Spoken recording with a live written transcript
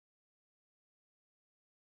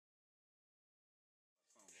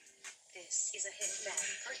This is a Hitman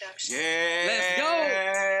production. Yeah. Let's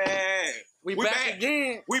go. We back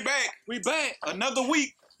again. We back. We back. Another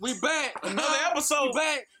week. We back. Another episode. We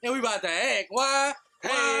back. And we about to act. Why?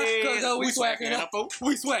 Hey, Because we swagging up.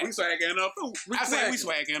 We swagging up. I say we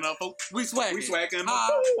swagging up. We swagging. We swagging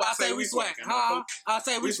up. I say we swagging. I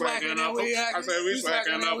say we swagging up. I say we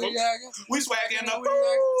swagging up. We swagging up.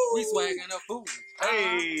 We swagging up food.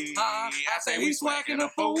 Hey, I say we swagging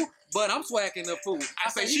up food. But I'm swagging the food. I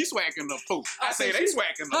say she swagging the food. I say they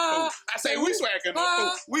swagging the food. I say we swagging the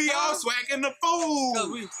food. We all swagging the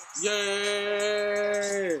food.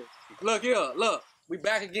 Yeah. Look here. Look. We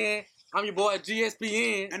back again. I'm your boy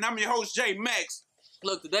GSPN. And I'm your host J Max.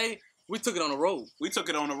 Look, today we took it on the road. We took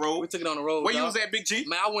it on the road. Where you was at, Big G?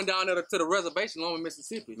 Man, I went down there to the reservation, Longman,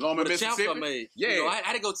 Mississippi. Longman, Mississippi? I made. Yeah. You know, I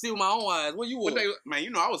had to go see with my own eyes. Where you was? Man, you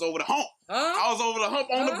know I was over the hump. Huh? I was over the hump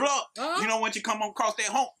on the block. Huh? You know once you come across that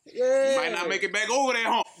hump, Yeah. you might not make it back over that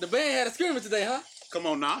hump. The band had a scrimmage today, huh? Come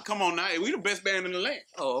on now. Hey, we the best band in the land.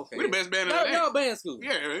 Oh, okay. We the best band in the land. Y'all band school.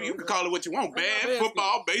 Yeah, you can call it what you want. Band, band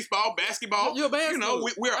football, baseball, basketball. You're a band You know, school.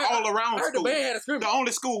 we're all around I heard school. the band had a scrimmage. The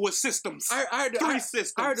only school with systems. I heard Three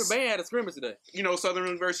systems. I heard the band had a scrimmage today. You know, Southern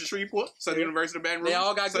University Shreveport, Southern University Baton Rouge, They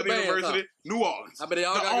all got good Southern bands, University, New Orleans. I bet they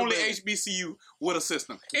all the got good only bands. HBCU with a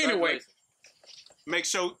system. Anyway, make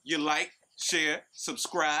sure you like, share,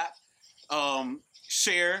 subscribe,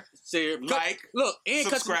 share, like, look, and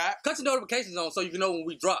subscribe. Cut your notifications on so you can know when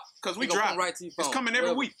we drop. Because we It gonna drop. come right to your phone. It's coming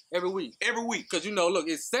every week. Every week. Every week. Because, you know, look,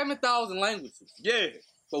 it's 7,000 languages. Yeah.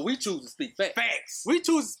 But we choose to speak facts. Facts. We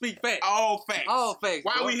choose to speak facts. All facts. All facts.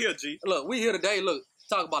 Why bro. we here, G? Look, we here today, look,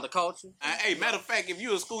 talk about the culture. Hey, matter of fact, if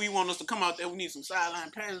you're a school, you want us to come out there, we need some sideline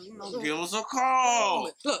passes, you know, give us a call.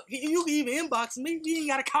 Look, you can even inbox me. You ain't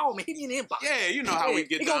got to call me. Hit me in the inbox. Yeah, you know how we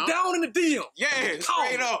get It down. go down in the DM. Yeah,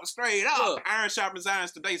 Call straight up. Look. Iron Sharpens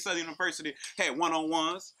Irons today. Southern University had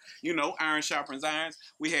one-on-ones. You know, Iron Sharpens Irons.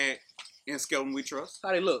 We had in Skelton We Trust.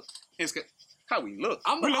 How they look? How we look?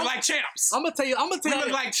 We look like champs. I'm gonna tell you. We look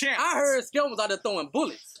like champs. I heard Skelton was out there throwing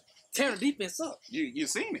bullets, tearing the defense up. You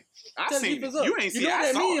seen it? I Tearing the seen it. defense up. You ain't seen You it. know what I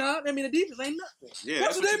that saw mean, it. huh? That mean the defense ain't nothing. Yeah,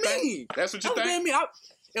 That's what that you mean. That's what you That's think. what that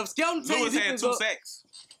mean. If Skelton tell you Lewis had defense 2 up, sacks.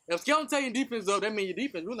 if Skelton tell you defense up, that mean your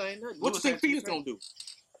defense really ain't nothing. What Lewis you think had 2 Felix sacks. gonna do?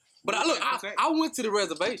 But Lewis had 2 I sacks. went to the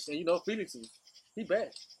reservation. You know, Felix he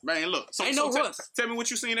bad. Man, look. Ain't no rust. Tell me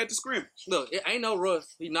what you seen at the scrimmage. Look, it ain't no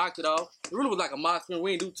rust. He knocked it off. It really was like a mock scrim.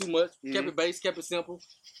 We didn't do too much. Kept it base, kept it simple.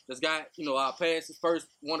 Just got, you know, our passes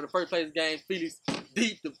one of the first plays of the game. Felix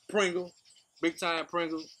deep to Pringle. Big time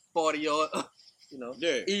Pringle. 40 yard. You know,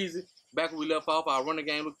 Yeah. easy. Back when we left off, our running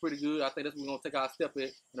game looked pretty good. I think that's what we're going to take our step at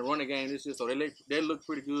in the running game this year. So they look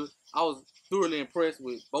pretty good. I was thoroughly impressed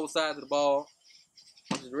with both sides of the ball.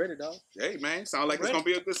 I'm just ready, dog. Hey, man, sound like it's going to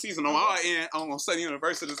be a good season. On our end, on Southern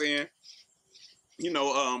University's end, you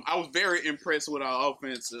know, I was very impressed with our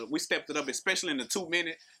offense. We stepped it up, especially in the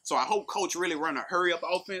 2-minute. So I hope Coach really run a hurry-up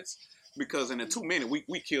offense because in the 2-minute,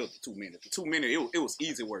 we killed the 2-minute. The 2-minute, it was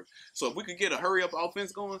easy work. So if we could get a hurry-up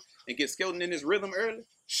offense going and get Skelton in his rhythm early,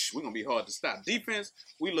 we're going to be hard to stop. Defense,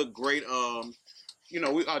 we look great. You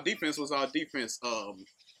know, our defense was our defense.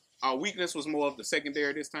 Our weakness was more of the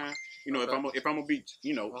secondary this time. You know, Okay. if I'm gonna be,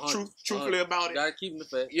 you know, truthfully about it. Gotta keep him the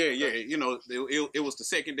fact. Yeah. You know, it was the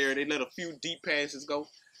secondary. They let a few deep passes go.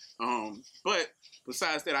 But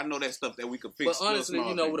besides that, I know that stuff that we could fix. But honestly,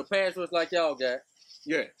 you know, with a pass rush like y'all got,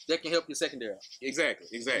 yeah, that can help your secondary. exactly.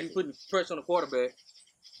 You putting pressure on the quarterback,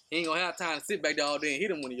 he ain't gonna have time to sit back there all day and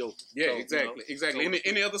hit him when he open. Yeah, So, exactly. you know, so-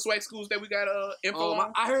 Any other SWAC schools that we got info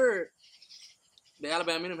on? I heard the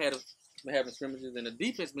Alabama men been having scrimmages and the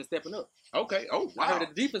defense been stepping up. Okay. Oh, wow. I heard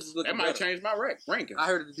the defense is looking That might better. change my ranking. I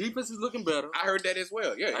heard the defense is looking better. I heard that as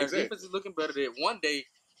well. Yeah, I heard the exactly. defense is looking better. That one day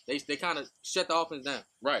they kind of shut the offense down.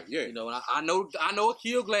 Right. Yeah. You know, and I know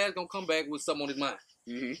Akil Glass gonna come back with something on his mind.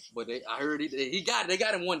 Mm-hmm. But I heard he got it. They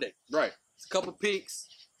got him one day. Right. It's a couple picks.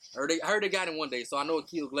 I heard they got him one day. So I know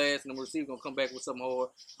Akil Glass and the receiver gonna come back with something hard.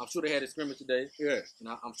 I'm sure they had a scrimmage today. Yeah. And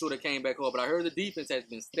I'm sure they came back hard. But I heard the defense has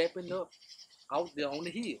been stepping up out there on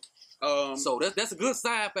the hill. So that's a good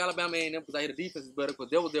sign for Alabama A&M because I hear the defense is better because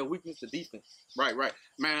that was their weakness, the defense. Right.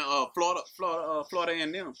 Man, Florida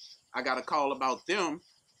A&M, I got a call about them.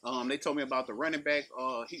 They told me about the running back.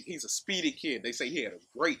 He's a speedy kid. They say he had a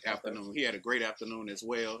great afternoon. He had a great afternoon as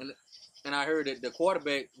well. And I heard that the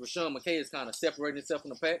quarterback, Rashawn McKay, is kind of separating himself from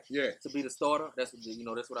the pack. Yeah. To be the starter. That's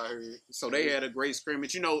what I heard. So they had a great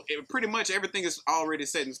scrimmage. You know, pretty much everything is already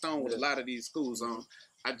set in stone with a lot of these schools.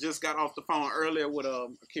 I just got off the phone earlier with a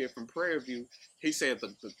kid from Prairie View. He said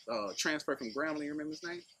the transfer from Grambling, you remember his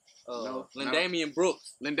name? Lindamian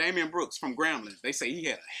Brooks. Lindamian Brooks from Grambling. They say he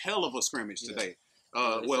had a hell of a scrimmage today.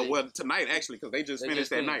 Well, tonight actually, because they just finished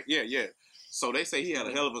that night. Yeah. So they say he had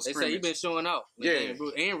a hell of a They scrimmage. say he been showing out. Yeah.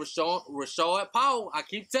 And Rashard Powell. I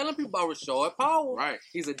keep telling people about Rashard Powell. Right.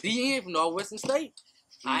 He's a DN from Northwestern State.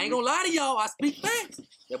 I ain't gonna lie to y'all. I speak facts.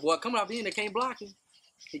 That boy coming off the end, they can't block him.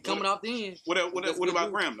 He coming off the end. What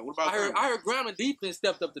about Grambling? What about I heard Grambling defense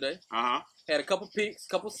stepped up today. Had a couple picks,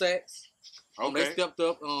 couple sacks. Okay. They stepped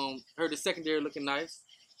up. Heard the secondary looking nice.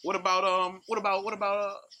 What about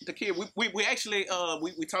the kid? We actually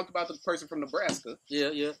we talked about the person from Nebraska.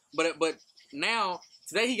 Yeah. But now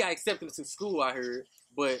today he got accepted into school. I heard,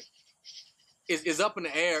 but it's up in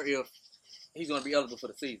the air if he's going to be eligible for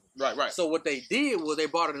the season. Right. So what they did was they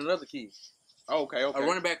brought in another kid. Okay. A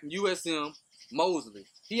running back from USM, Mosley.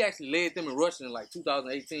 He actually led them in rushing in like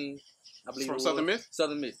 2018. I believe From it was. Southern Miss?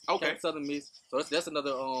 Southern Miss. Okay. Southern Miss. So that's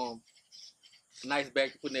another nice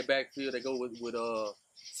back to put in their backfield. They go with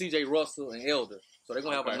C.J. Russell and Elder. So they're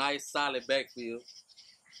going to have a nice, solid backfield.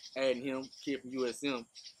 Adding him, kid from USM.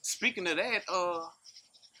 Speaking of that,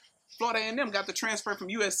 Florida A&M got the transfer from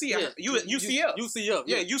USC. Yeah. UCF. UCF.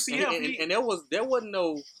 Yeah, UCF. And there wasn't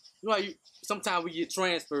no, you know how sometimes we get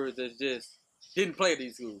transfers that just didn't play at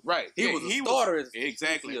these schools. Right. He was a starter.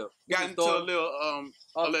 Exactly. UCF. Got into a little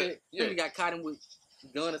He got caught him with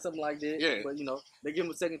a gun or something like that. Yeah. But they give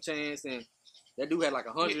him a second chance, and that dude had like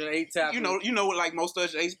 108 tackles. You know, like most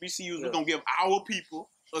of the HBCUs, we're gonna give our people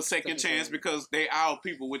a second chance because they our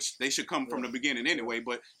people, which they should come from the beginning anyway.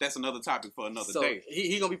 But that's another topic for another day.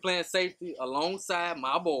 He gonna be playing safety alongside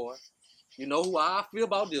my boy. You know who I feel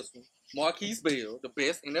about this one? Marquise Bell, the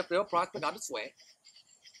best NFL prospect out of SWAC.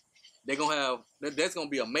 They're gonna have that's gonna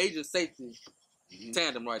be a major safety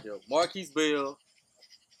tandem right there. Marquise Bell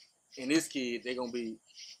and this kid, they're gonna be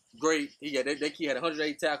great. That kid had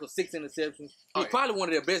 108 tackles, 6 interceptions. He's probably one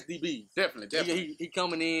of their best DBs. Definitely. He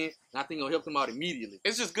coming in, and I think he'll help them out immediately.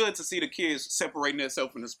 It's just good to see the kids separating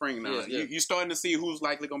themselves in the spring now. Yeah. You're starting to see who's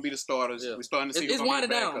likely going to be the starters. Yeah. We're starting to see it's winding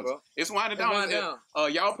down, bro. It's winding down.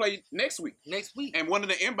 Y'all play next week. And one of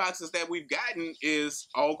the inboxes that we've gotten is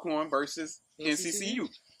Alcorn versus NCCU.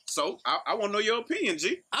 So I want to know your opinion,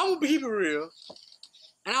 G. I'm going to keep it real,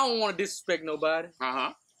 and I don't want to disrespect nobody.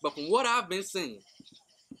 But from what I've been seeing,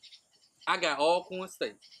 I got Alcorn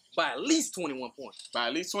State by at least 21 points. By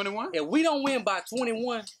at least 21? If we don't win by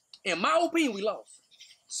 21, in my opinion, we lost.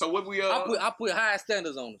 So what we I put high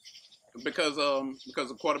standards on us. Because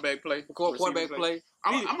of quarterback play? Quarterback play.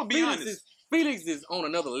 I'm going to be honest. Felix is on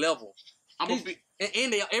another level.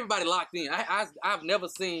 Everybody locked in. I've never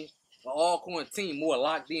seen an Alcorn team more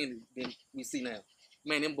locked in than we see now.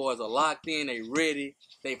 Man, them boys are locked in. They ready.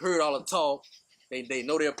 They've heard all the talk. They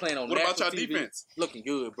know they're playing on national TV. What about your defense? Looking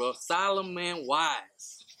good, bro. Solomon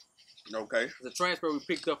Wise. Okay. It's a transfer we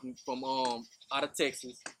picked up from out of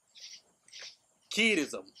Texas. Kid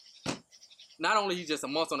is not only he's just a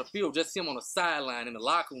monster on the field, just him on the sideline in the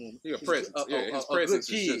locker room. He's a presence. His a presence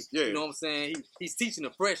good kid. is just, You know what I'm saying? He's teaching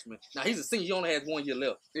a freshman. Now he's a senior. He only has 1 year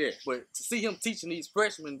left. Yeah. But to see him teaching these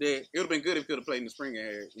freshmen that it would have been good if he could have played in the spring and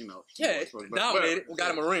had, Yeah, dominated. We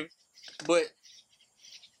got him a ring. But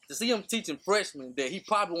to see him teaching freshmen that he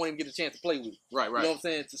probably won't even get a chance to play with. Right. You know what I'm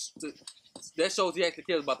saying? That shows he actually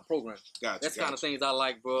cares about the program. That's the kind of things I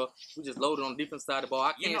like, bro. We just loaded on the defense side of the ball.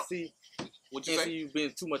 I can't see NCU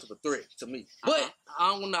being too much of a threat to me. But I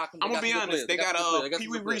don't want to knock them. I'm going to be honest. They got Pee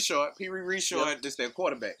Wee Richard. Pee Wee Richard, this their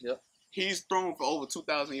quarterback. Yep. He's thrown for over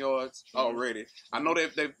 2,000 yards already. I know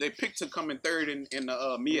they picked to come in third in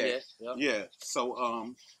the MEAC. Yeah.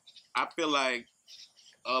 So I feel like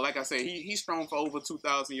I said, he's thrown for over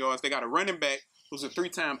 2,000 yards. They got a running back who's a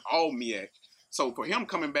 3-time All-MEAC. So for him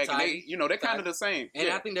coming back, and they're kind of the same. And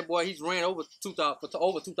I think that boy, he's ran over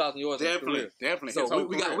 2,000 yards. Definitely. So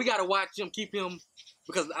we got to watch him, keep him,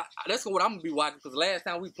 because that's what I'm gonna be watching. Because last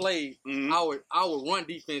time we played, our run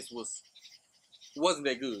defense wasn't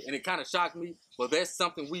that good, and it kind of shocked me. But that's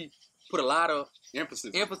something we put a lot of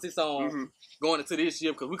emphasis on going into this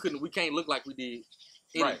year, because we can't look like we did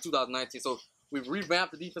in 2019. So we've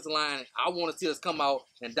revamped the defensive line. I want to see us come out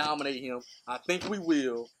and dominate him. I think we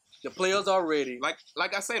will. The players are ready.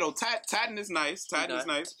 Like I say though, Titan is nice. They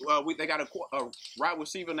got a wide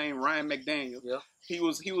receiver named Ryan McDaniel. Yeah. He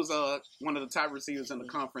was one of the top receivers in the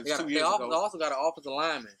conference 2 years ago. They also got an offensive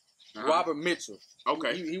lineman, Robert Mitchell.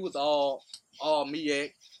 Okay. He was all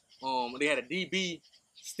MEAC. They had a DB.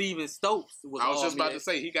 Steven Stokes was. I was just about to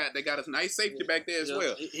say they got a nice safety back there as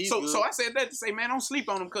well. So I said that to say, man, don't sleep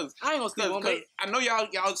on him, because I ain't gonna sleep on him. I know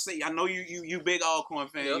y'all say, I know you big Alcorn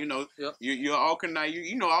fan. You're Alcorn now.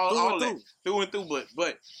 You know all that through and through.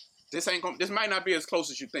 But this might not be as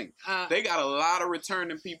close as you think. They got a lot of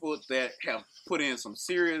returning people that have put in some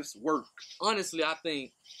serious work. Honestly, I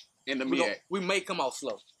think in the MEAC. we may come out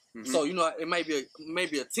slow. Mhm. So, you know, it may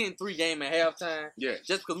be a 10-3 game at halftime. Yeah.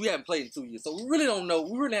 Just because we haven't played in 2 years. So we really don't know.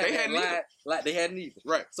 We really haven't hadn't either. like they hadn't either.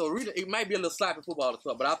 Right. So really, it might be a little sloppy football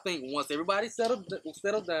stuff. But I think once everybody settled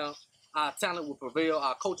down, our talent will prevail,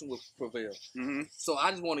 our coaching will prevail. Mm-hmm. So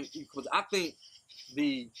I just want to, because I think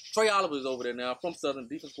the Trey Oliver is over there now from Southern,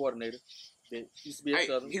 defense coordinator. That used to be at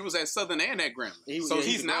Southern. He was at Southern and at Grambling. He was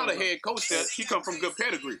Now the Grambling. head coach there. He come from good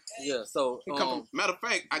pedigree. Yeah. So He come from, matter of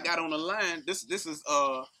fact, I got on the line. This is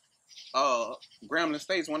Grambling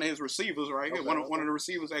State's one of his receivers right here. Okay, One of the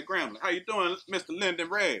receivers at Grambling. How you doing, Mr. Lyndon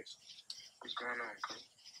Rash? What's going on, Coach?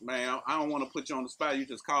 Man, I don't want to put you on the spot. You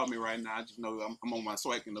just called me right now. I just know I'm on my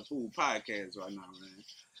Swag in the Food podcast right now, man.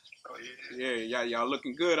 Oh, yeah? Yeah, y'all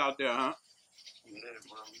looking good out there, huh? Yeah,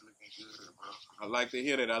 bro. We looking good, bro. I like to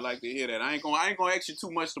hear that. I ain't gonna ask you too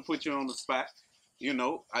much to put you on the spot. You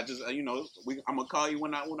know, I just I'm gonna call you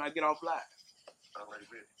when I get off live. All right,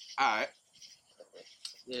 good. All right.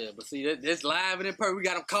 yeah, but see, that's live and in person. We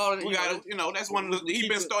got him calling. We got that's one of the. He's keep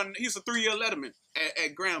been it- starting. He's a 3-year letterman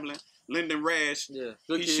at Grambling. Lyndon Rash. Yeah,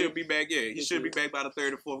 He good should kid. be back. Yeah, he Good should be kid. back by the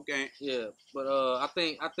third or fourth game. Yeah, but I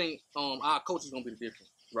think our coach is gonna be the difference.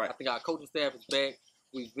 Right. I think our coaching staff is back.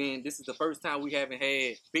 This is the first time we haven't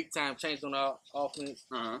had big time change on our offense.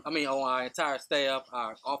 Uh-huh. I mean, on our entire staff.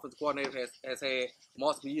 Our offensive coordinator has had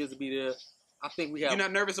multiple years to be there. I think we have. You're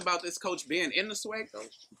not nervous about this coach being in the Swag though?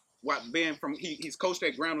 What being from he's coached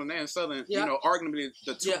at Grambling and Southern. Yeah. You know, arguably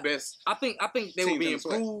the two Yeah. best. I think they will teams be in the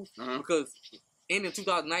SWAC. improved Uh-huh. because in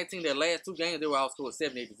 2019, their last 2 games they were outscored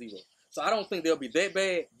 78-0. So I don't think they'll be that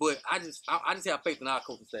bad. But I just have faith in our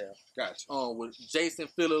coaching staff. Gotcha. With Jason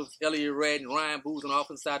Phillips, Elliott Radden, Ryan Booz on the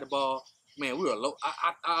offensive side of the ball. Man, we are low.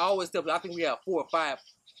 I always tell people I think we have 4 or 5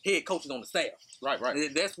 head coaches on the staff. Right.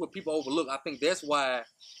 And that's what people overlook. I think that's why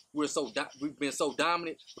we've been so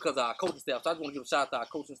dominant because of our coaching staff. So I just want to give a shout out to our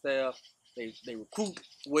coaching staff. They recruit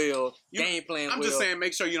well, game plan well. I'm just saying,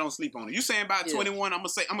 make sure you don't sleep on it. You saying by 21? I'm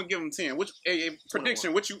gonna give them 10. Which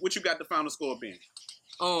prediction? 21. What you got the final score being?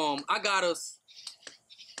 I got us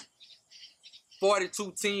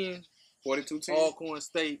 42-10. 42-10. Alcorn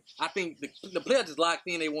State. I think the players just locked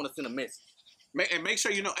in. They want to send a message. And make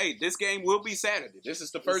sure you know, hey, this game will be Saturday. This is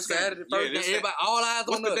the first game. Saturday, first game. Everybody, all eyes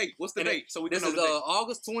What's on the us. date? What's the And date? So we can This know is the date.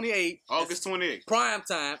 August 28th. August 28th. Prime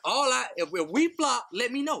time. If we flop,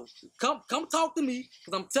 let me know. Come talk to me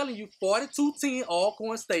because I'm telling you, 42-10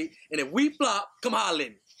 Alcorn State. And if we flop, come holler at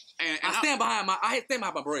me. And I stand behind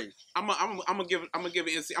my Braves. I'm gonna give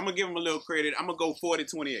him a little credit. I'm gonna go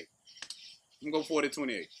 40-28. I'm gonna go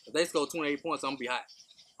 40-28. If they score 28 points, I'm gonna be hot.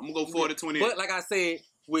 I'm gonna go 40-28. But like I said,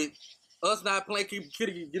 with us not playing, get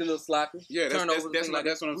a little sloppy. Yeah, that's things like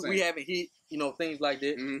what I'm that. saying. We haven't hit, things like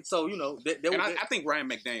that. Mhm. So I think Ryan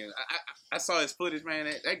McDaniel. I saw his footage,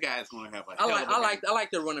 man. That guy's gonna have a hell of a game. I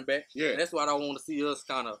like their running back. Yeah. And that's why I want to see us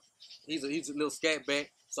kind of. He's a little scat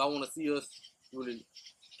back, so I want to see us really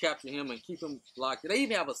capture him and keep him locked. They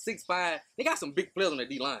even have a 6'5". They got some big players on their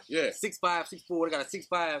D line. Yeah. 6'5", 6'4". They got a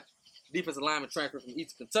 6'5" defensive lineman transfer from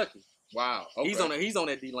Eastern Kentucky. Wow. Okay. He's on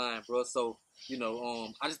that D line, bro. So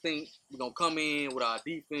I just think we're gonna come in with our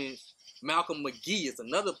defense. Malcolm McGee is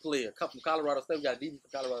another player, come from Colorado State. We got a defense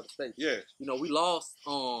from Colorado State. Yeah. We lost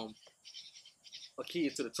a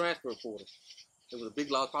kid to the transfer portal. It was a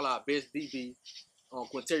big loss, probably our best DB,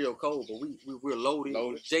 Quinterio Cole, but we're loaded.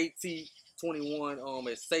 JT 21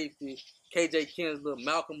 at safety, KJ Kinsler,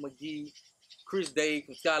 Malcolm McGee, Chris Day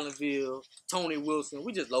from Scotlandville, Tony Wilson.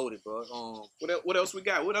 We just loaded, bro. What else we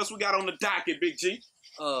got? What else we got on the docket, Big G?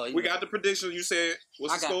 We got the predictions. You said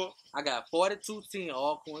what's the score? I got 42-10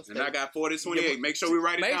 Alcorn State. And I got 40-28. Make sure we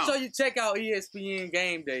write it down. Make sure you check out ESPN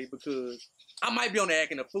Game Day because I might be on there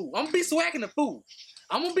acting a fool. I'm gonna be swagging the fool.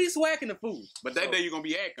 But that day you're gonna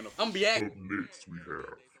be acting a fool. I'm gonna be acting. Up next, we have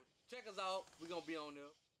Check us out. We're gonna be on there.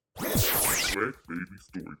 Swag Baby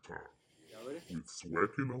Story Time Y'all ready? with Swag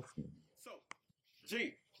and a Fool. So,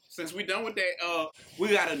 G, since we done with that, we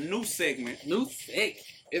got a new segment. New sick.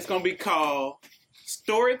 It's gonna be called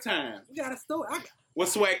Story Time We got a story. with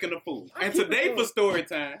Swag and the Fool. And keep it today going. for Story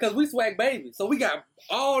Time, Because we swag baby. So we got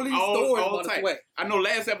all these stories all about the type. swag. I know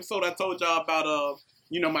last episode I told y'all about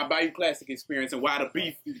my Bayou Classic experience and why the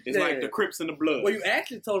beef is Yeah. like the Crips and the Bloods. Well, you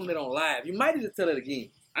actually told them it on live. You might need to tell it again.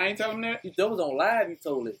 I ain't telling that. That was on live, you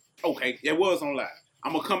told it. Okay, it was on live.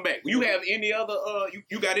 I'm gonna come back. You have any other?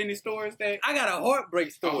 You got any stories that? I got a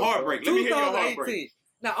heartbreak story. A heartbreak. Bro. Let me hear your 2018. heartbreak.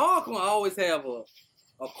 Now, Alcorn always have a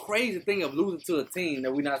crazy thing of losing to a team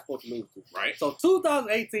that we're not supposed to lose to. Right. So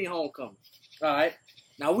 2018 homecoming. All right.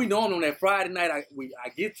 Now we know on that Friday night. I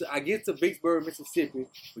get to Vicksburg, Mississippi.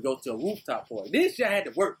 We go to a rooftop party. This year I had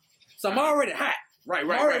to work, so I'm already hot. Right. I'm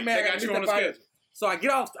already They mad. got you on the schedule. So I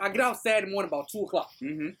get off Saturday morning about 2 o'clock.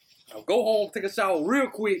 Mm-hmm. I go home, take a shower real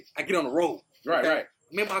quick. I get on the road. Right, right.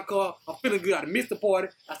 I'm in my car. I'm feeling good. I missed the party.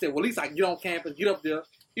 I said, well, at least I can get on campus, get up there.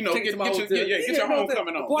 You know, take it get to my your hotel. get your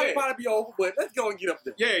homecoming The on. party Yeah. probably be over, but let's go and get up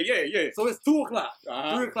there. Yeah. So it's 2 o'clock. 3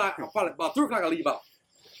 Uh-huh. o'clock. Probably about 3 o'clock I leave out.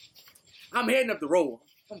 I'm heading up the road.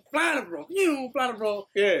 I'm flying up the road. Flying up the road.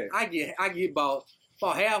 Yeah. I get about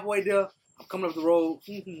halfway there. I'm coming up the road,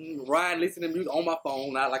 riding, listening to music on my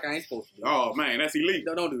phone, not like I ain't supposed to do. Oh man, that's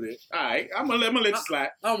illegal. Don't do that. All right, I'm gonna let you slide.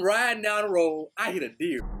 I'm riding down the road. I hit a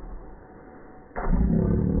deer.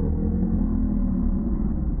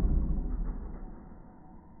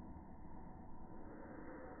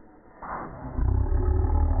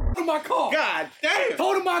 Totaled my car. God damn.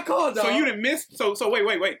 Totaled my car, dog. So you didn't miss. So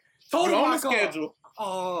wait. Totaled You're on my the car. schedule.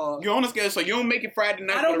 Oh. You're on the schedule, so you don't make it Friday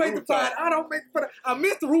night. I don't for make the rooftop. Friday. I don't make the. I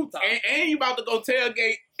missed the rooftop. And you about to go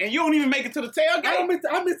tailgate, and you don't even make it to the tailgate. I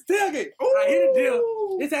missed the tailgate. Ooh. I hit a deer.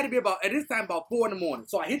 This had to be at this time about 4 in the morning.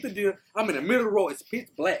 So I hit the deer. I'm in the middle of the road. It's pitch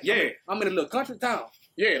black. Yeah. I'm in a little country town.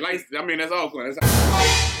 Yeah, like I mean that's Oakland.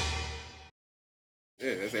 Yeah,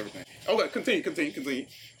 that's everything. Okay, continue.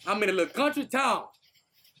 I'm in a little country town.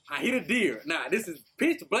 I hit a deer. Now, this is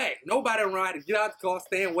pitch black. Nobody around. I get out the car,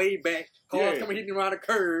 stand way back. Cars coming hitting around the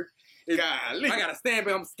curve. Golly. I got to stand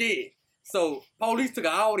back. I'm scared. So, police took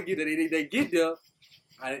an hour to get there. They get there.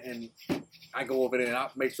 And I go over there and I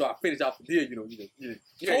make sure I finish off the deal.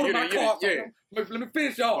 Total my car. Yeah. Let me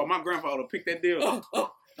finish Oh, off. my grandfather picked that deal.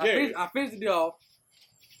 I finished the deal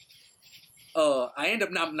off. I end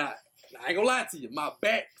up not. I ain't gonna lie to you. My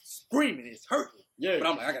back screaming. It's hurting. Yeah. But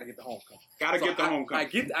I'm like, I gotta get the homecoming. Gotta get the homecoming.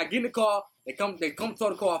 I get in the car. They come tow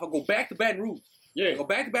the car off. I go back to Baton Rouge. Yeah. I go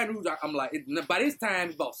back to Baton Rouge. I'm like, by this time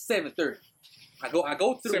it's about 7:30. I go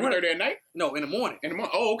to the 7:30 at night. No, in the morning. In the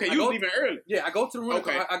morning. Oh, okay. You was leaving early. Yeah, I go to the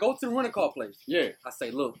rental. Okay. I go to the rental car place. Yeah. I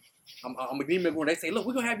say, look, I'm gonna need me a run. They say, look,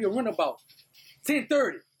 we're gonna have you a run about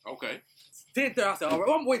 10:30. Okay. 10:30. I said, all right,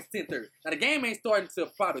 well, I'm waiting till 10:30. Now the game ain't starting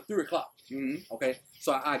until probably 3 o'clock. Mm-hmm. Okay,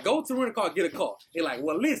 so I go to the rental car, get a car. They're like,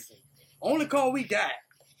 well, listen, only car we got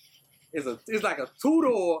is like a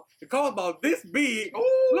 2-door. The car's about this big.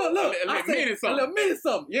 Ooh, Look. A little minute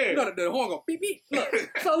something. Yeah. You know, the horn go beep beep. Look.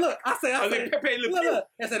 So look, I say, look.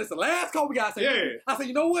 I said, it's the last car we got. I said,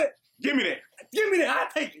 you know what? Give me that. Give me that.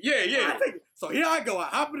 I take it. Yeah. I take it. So here I go. I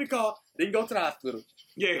hop in the car. Didn't go to the hospital.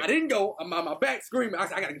 Yeah. I didn't go. I'm on my back screaming. I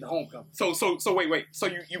said, I gotta get the homecoming. So wait. So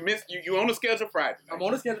you missed you on the schedule Friday night. I'm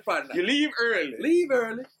on the schedule Friday night. You leave early. Leave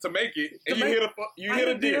early. To make it, and To you make- hit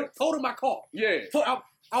a deal. Totaled my car. Yeah. So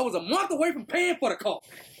I was a month away from paying for the car.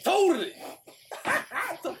 Totally.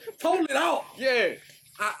 Totaled it off. Yeah.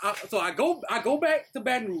 So I go back to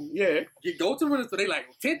Baton Rouge. Yeah. Go to the rental. So they like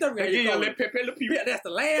 10:30. Yeah. Let the people. Yeah, that's the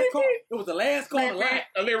last car. It was the last car on the line.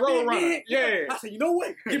 A little road runner. Yeah. I said, you know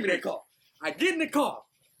what? Give me that car. I get in the car.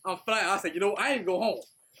 I'm flying. I said, you know, I ain't go home.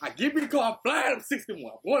 I give me the car. I'm flying up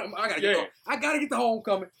 61. I gotta get I gotta get the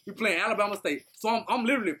homecoming. We playing Alabama State. So I'm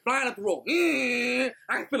literally flying up the road. I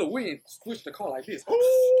can feel a wind switch the car like this.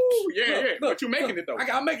 Ooh, yeah. Look, But you making it though. I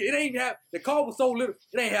gotta make it. It ain't have the car was so little.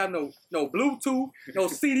 It ain't have no Bluetooth, no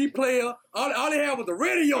CD player. All they had was the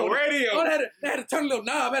radio. The radio. All they had to turn a little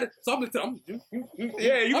knob at it. So I'm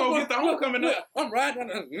Yeah, you gonna get the homecoming look, up. I'm riding.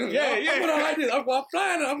 Yeah. I'm going like this. I'm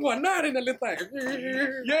flying. I'm going 9 in that little thing.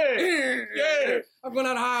 Yeah. I'm going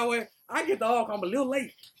down the highway. I get the homecoming a little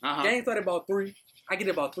late. Uh-huh. Game started about 3. I get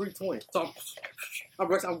there about 3:20. So I'm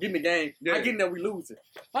getting the game. Yeah. I get in there, we losing.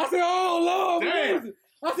 I said, oh Lord, we Damn. losing.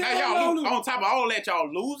 I said, Now oh y'all Lord, on top of all that, y'all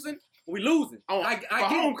losing. we losing. For I get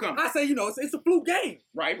homecoming. I say, you know, it's a fluke game.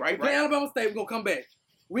 Right. We play Alabama State, we're gonna come back.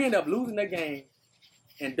 We end up losing that game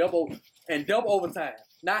in double overtime.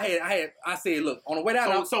 Now I said, look, on the way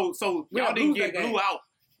down. So We y'all don't didn't lose get that game. blew out.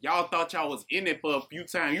 Y'all thought y'all was in it for a few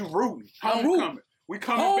times. You rooting. I'm rooting. Homecoming. We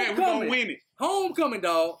coming back. We gonna win it. Homecoming,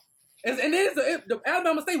 dog. And then the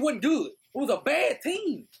Alabama State wasn't good. It was a bad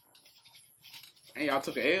team. And y'all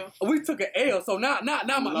took an L. We took an L, so now I'm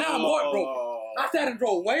heartbroken. I sat and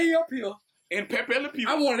drove way up here. And Pepe Le Pew.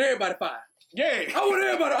 I wanted everybody fired. Yeah. I wanted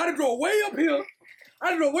everybody. I done drove way up here.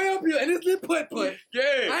 And this little putt.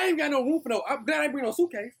 Yeah. I ain't got no room for no. I'm glad I ain't bring no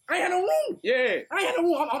suitcase. I ain't had no room. Yeah. I ain't had no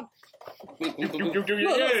room.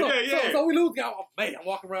 So we lose. I'm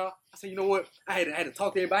walking around. I said, you know what? I had to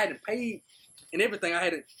talk to everybody. I had to pay and everything.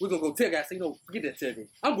 We're going to go tell guys. I said, you know, forget that tailgate.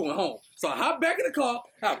 I'm going home. So I hop back in the car.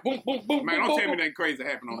 Boom. Man, don't tell me nothing crazy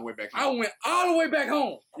happened on the way back I home. went all the way back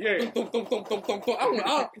home. Yeah.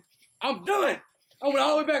 I'm done. I went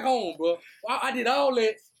all the way back home, bro. I did all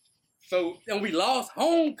that. and we lost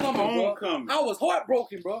homecoming, bro. I was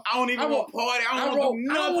heartbroken, bro. I don't even want to party. I don't want to do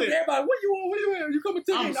nothing. I want everybody. What you want? You coming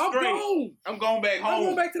to me? I'm gone. I'm going back home. I'm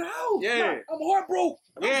going back to the house. Yeah. I'm heartbroken.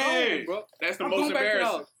 Yeah, home, bro. That's the most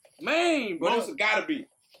embarrassing. Man, bro. Most gotta be.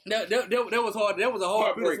 That was hard. That was a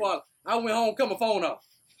hard pill to swallow. I went home, cut my phone off.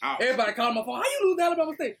 Everybody called my phone. How you lose the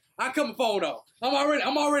Alabama State? I cut my phone off. I'm already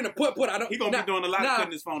in the put. I don't. He gonna be doing a lot of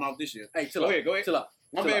cutting his phone off this year. Hey, chill out. Go ahead. Chill out.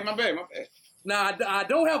 My bad. Now I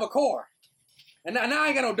don't have a car, and now I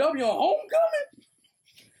ain't got no W on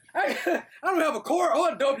homecoming. I don't have a car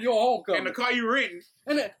or a W on homecoming. And the car you renting.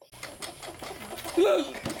 And then,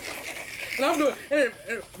 look. And I'm doing, and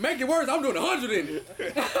make it worse, I'm doing 100 in it.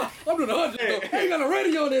 I'm doing 100. I ain't got no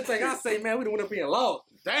radio on that thing. I say, man, we done went up here and lost.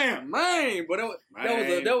 Damn, man. But that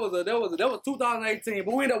was 2018.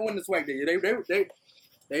 But we ended up winning the SWAC that year.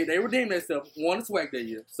 They redeemed themselves, won the SWAC that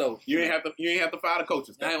year. So you ain't have to fire the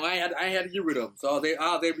coaches. I ain't had to get rid of them. So I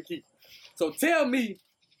was able to keep. So tell me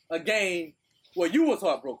a game where you was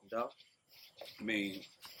heartbroken, dog. I mean,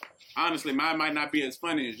 honestly, mine might not be as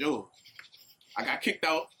funny as yours. I got kicked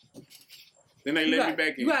out. Then they let me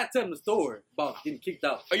back in. You gotta tell them the story about getting kicked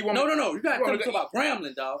out. Oh, you want no. You gotta tell them about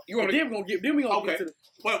Grambling, dog. Then we gonna get to the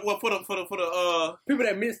Well, for the people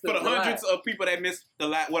that missed for the hundreds of people that missed the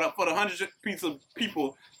live. Well, for the hundreds of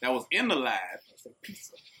people that was in the live.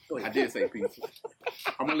 I did say pizza.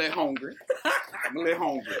 I'm gonna let hungry.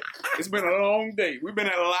 It's been a long day. We've been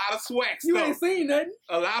at a lot of SWAC stuff. You ain't seen nothing.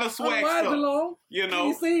 A lot of SWAC stuff. Long. You know. You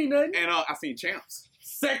ain't seen nothing. And I seen champs.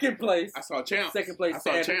 Second place. I saw champs. Second place. I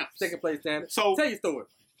saw champs. Second place standard. So tell your story.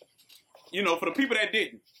 You know, for the people that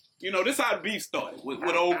didn't, you know, this is how the beef started with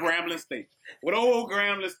old Grambling State. With old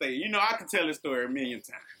Grambling State. You know, I can tell this story a million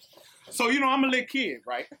times. So, you know, I'm a little kid,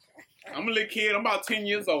 right? I'm about 10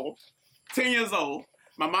 years old.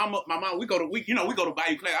 My mama, we go to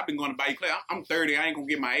Bayou Clay. I've been going to Bayou Clay. I'm 30. I ain't gonna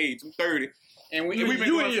get my age. I'm 30. And we've been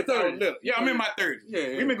going since I was little. Yeah, I'm in my 30s.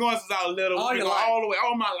 Yeah. We've been going since I was little. All the way,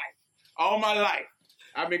 all my life.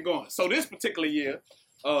 I've been going. So this particular year,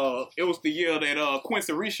 it was the year that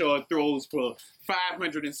Quincy Richard throws for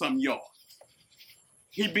 500 and some yards.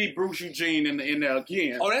 He beat Bruce Eugene in there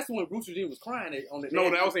again. Oh, that's when Bruce Eugene was crying on the.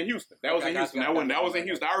 No, that was in Houston. That was in Houston. I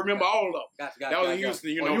remember all of them. That was in Houston.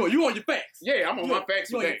 You know, you on your facts. Yeah, I'm on my facts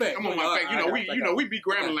today. I'm on my facts. You know, we be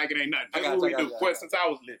Grambling like it ain't nothing. That's what we do. Since I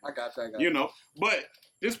was little. I got you. You know, but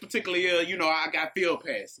this particular year, you know, I got field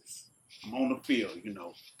passes. I'm on the field. You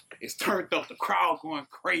know, it's turned up. The crowd going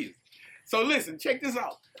crazy. So listen, check this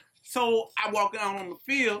out. So I walk down on the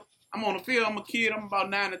field. I'm on the field. I'm a kid. I'm about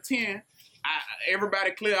 9 or 10.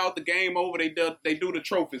 Everybody clear out the game over. They do the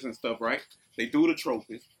trophies and stuff, right? They do the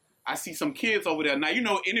trophies. I see some kids over there. Now, you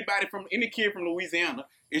know, any kid from Louisiana,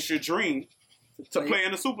 it's your dream to play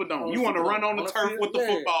in the Superdome. You want to run on the turf with the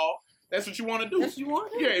football. That's what you want to do. That's what you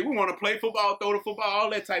want to do. Yeah, we want to play football, throw the football, all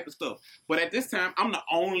that type of stuff. But at this time, I'm the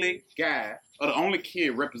only guy or the only kid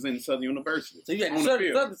representing Southern University. So you had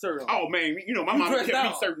Southern shirt on. Oh, man. You know, my mom kept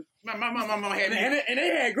me certain. My mom had me. And they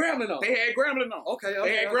had Grambling on. They had Grambling on. Okay.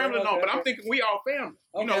 They had Grambling on. But I'm thinking we all family.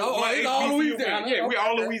 You know, it's all Louisiana. Yeah, we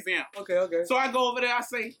all Louisiana. Okay. So I go over there. I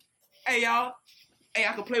say, hey, y'all. Hey,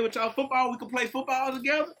 I can play with y'all football. We can play football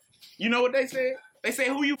together. You know what they said? They say,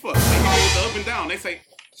 who you for? They go with the up and down. They say,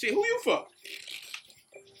 shit, who you for?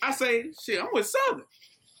 I say, shit, I'm with Southern.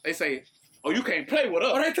 They say, oh, you can't play with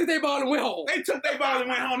us. Oh, they took their ball and went home. They took their ball and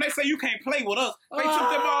went home. They say, you can't play with us. They took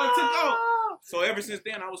their ball and took off. So ever since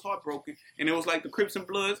then, I was heartbroken. And it was like the Crips and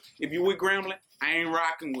Bloods. If you with Grambling, I ain't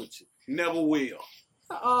rocking with you. Never will.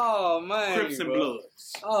 Oh, man. Crips and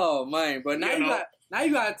Bloods. Oh, man. But now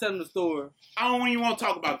you got to tell them the story. I don't even want to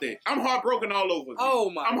talk about that. I'm heartbroken all over again. Oh,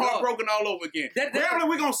 my God. I'm heartbroken all over again. Grambling,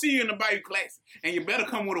 we're going to see you in the Bayou Classic. And you better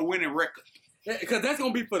come with a winning record. Because that's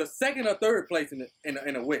going to be for the second or third place in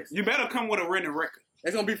the West. You better come with a winning record.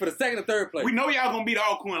 It's going to be for the second or third place. We know y'all going to beat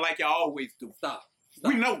Alcorn like y'all always do. Stop.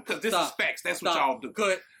 We know, because this is facts. That's what y'all do.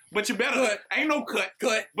 Cut. But you better, ain't no cut.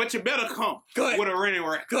 But you better come with a winning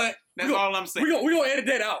record. That's all I'm saying. We're going to edit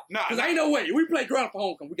that out. Nah. Because ain't no way. We play ground for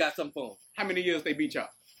homecoming. We got something for them. How many years they beat y'all?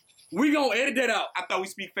 We going to edit that out. I thought we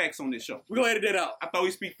speak facts on this show. We're going to edit that out. I thought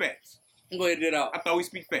we speak facts. We're going to edit that out. I thought we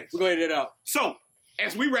speak facts. We're going to edit that out. So,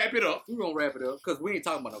 as we wrap it up. We're going to wrap it up because we ain't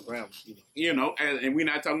talking about no ground. You know, and we're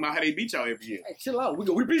not talking about how they beat y'all every year. Hey, chill out.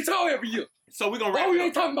 We beat y'all every year. So we're going to wrap it up. We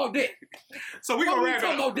ain't talking about that. So we're going to wrap it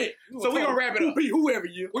up. About that. So we're going to wrap it up. Who beat who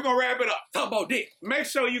every year. We're going to wrap it up. Talk about that. Make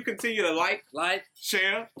sure you continue to like,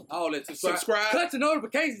 share, all that. Subscribe. Cut your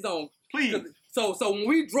notifications on. Please. So when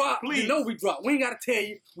we drop, please. You know we drop. We ain't got to tell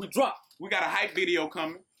you. We drop. We got a hype video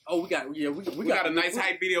coming. Oh, we got a nice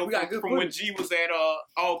hype video from when G was at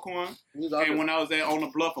Alcorn and when I was on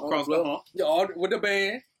the bluff across the hump. Yeah, with the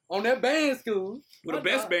band. on that band school. With the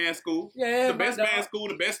best band school. Yeah, the best band school,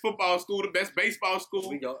 the best football school, the best baseball school.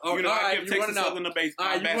 We go. You know, all I right, give you Texas running out. Southern the base, All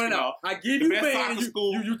right, you running basketball. out. I give The you best band. soccer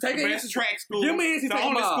school, You take the an best track school, Give me the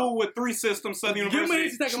only school with 3 systems, Southern Give me University,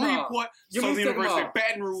 second mile. Shreveport, Give me Southern second University, mile.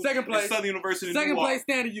 Baton Rouge, Second place. and Southern University, Second New place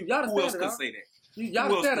standard. You. Y'all the Who else standard. could say that? Y'all Who the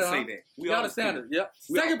else standard. could say that? We Y'all all the standard. Yep.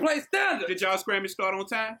 We all- Second place standard. Did y'all scrimmage start on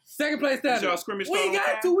time? Second place standard. Did y'all scrimmage We start ain't on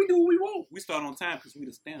got time? to. We do what we want. We start on time because we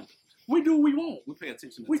the standard. We do what we want. We pay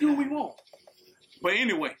attention to We do time. what we want. But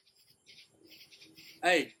anyway,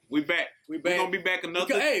 Hey, we back. we We're back. going to be back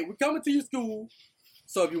another. Hey, we coming to your school.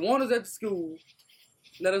 So if you want us at the school,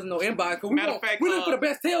 let us know. Inbox. Cause Matter of fact, we look for the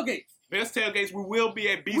best tailgates. Best tailgates, we will be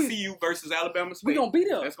at BCU versus Alabama State. We gonna be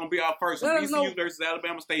there. That's going to be our first one. Let us know. BCU versus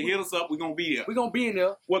Alabama State. Hit us up. We're going to be there. We gonna be in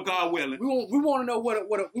there. What God willing. We want to know what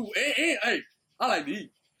hey, I like to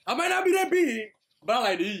eat. I might not be that big, but I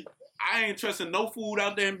like to eat. I ain't trusting no food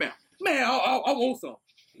out there in Bama. Man, I want some.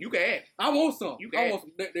 You can add. I want some. You I can. want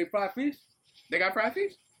some. They fried fish. They got fried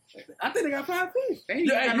fish? I think they got fried fish. They ain't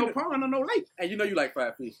Yeah, got hey, no you- pond or no lake. Hey, you know you like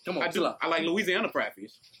fried fish. Come on, I chill do. out. I like Louisiana fried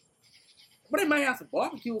fish. But they might have some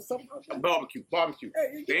barbecue or something. Barbecue.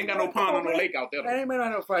 Hey, They ain't got no pond or no lake out there. They ain't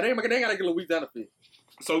have no fried. They gotta get Louisiana fish.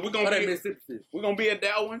 So we're Or gonna that be Mississippi fish. at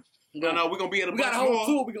that one. And we're gonna be at a We bunch got a whole more.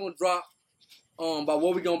 tour we gonna drop. About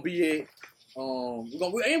where we gonna be at.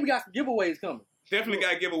 We got some giveaways coming. Definitely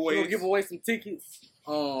got We giveaways. gonna give away some tickets.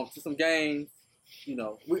 To some games. You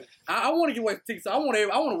know, I want to give away some tickets. I want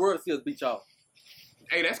the world to see us beat y'all.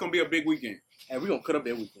 Hey, that's gonna be a big weekend. And we gonna cut up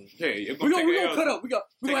that weekend. Hey, you're We gonna gonna cut up. We Take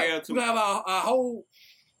gonna a L have, too. we gonna have our whole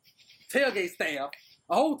tailgate staff,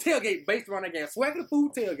 a whole tailgate based around that game. Swag of the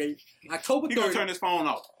Food tailgate, October He gonna 30th. turn his phone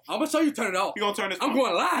off. I'm gonna show you turn it off. He gonna turn his phone I'm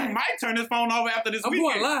going He live. might turn his phone off after this I'm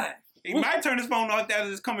weekend. going live. He might turn his phone off after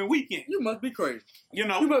this coming weekend. You must be crazy. You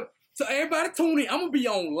know. So everybody tune in. I'm gonna be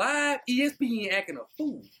on live ESPN acting a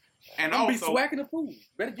fool. And I'm gonna be also, swacking a fool.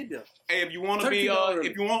 Better get there. hey, if you want to Turkey be, already.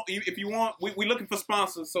 if you want, we looking for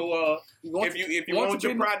sponsors. So if you want your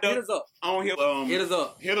business, product hit us up. on here, Hit us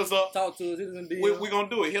up. hit us up. Talk to us. Hit us in DM. We're gonna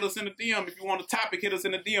do it. Hit us in the DM if you want a topic. Hit us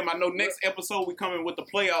in the DM. I know next episode we coming with the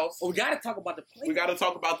playoffs. Oh, we gotta talk about the playoffs. We got to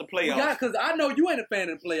talk about the playoffs, Because I know you ain't a fan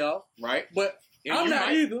of the playoffs, right? but And I'm you not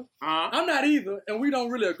might. either. I'm not either, and we don't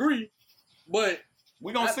really agree. But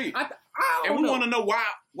We gonna see, I and don't we know. want to know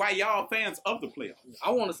why y'all fans of the playoffs. I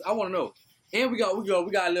want to know. And we got a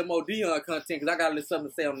little more Dion content because I got a little something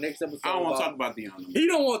to say on the next episode. I don't want to talk about Deion. He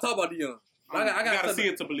don't want to talk about Dion. I I gotta something- see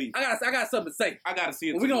it to believe. I got something to say. I gotta see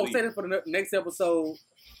it. We're to gonna believe. say this for the next episode.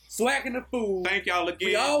 Swacking the food. Thank y'all again.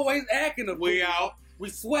 We always acting the food. We out. We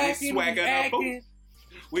swacking. We swacking We the acting.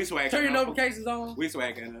 We swagging. Turn your up. notifications on. We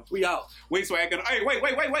swagging. Up. We out. We swagging. Hey, wait.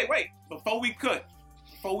 Before we cut.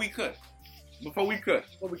 What we could.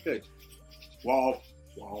 Wall.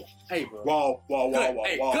 Hey, bro. Wall. Cut.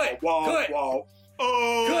 Hey, cut. Cut.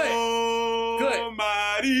 Oh,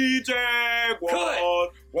 mighty Jaguars. Cut.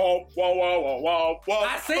 Wall.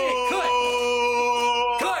 I said cut.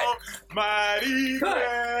 Oh, Cut. Mighty Cut.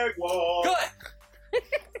 Jaguars.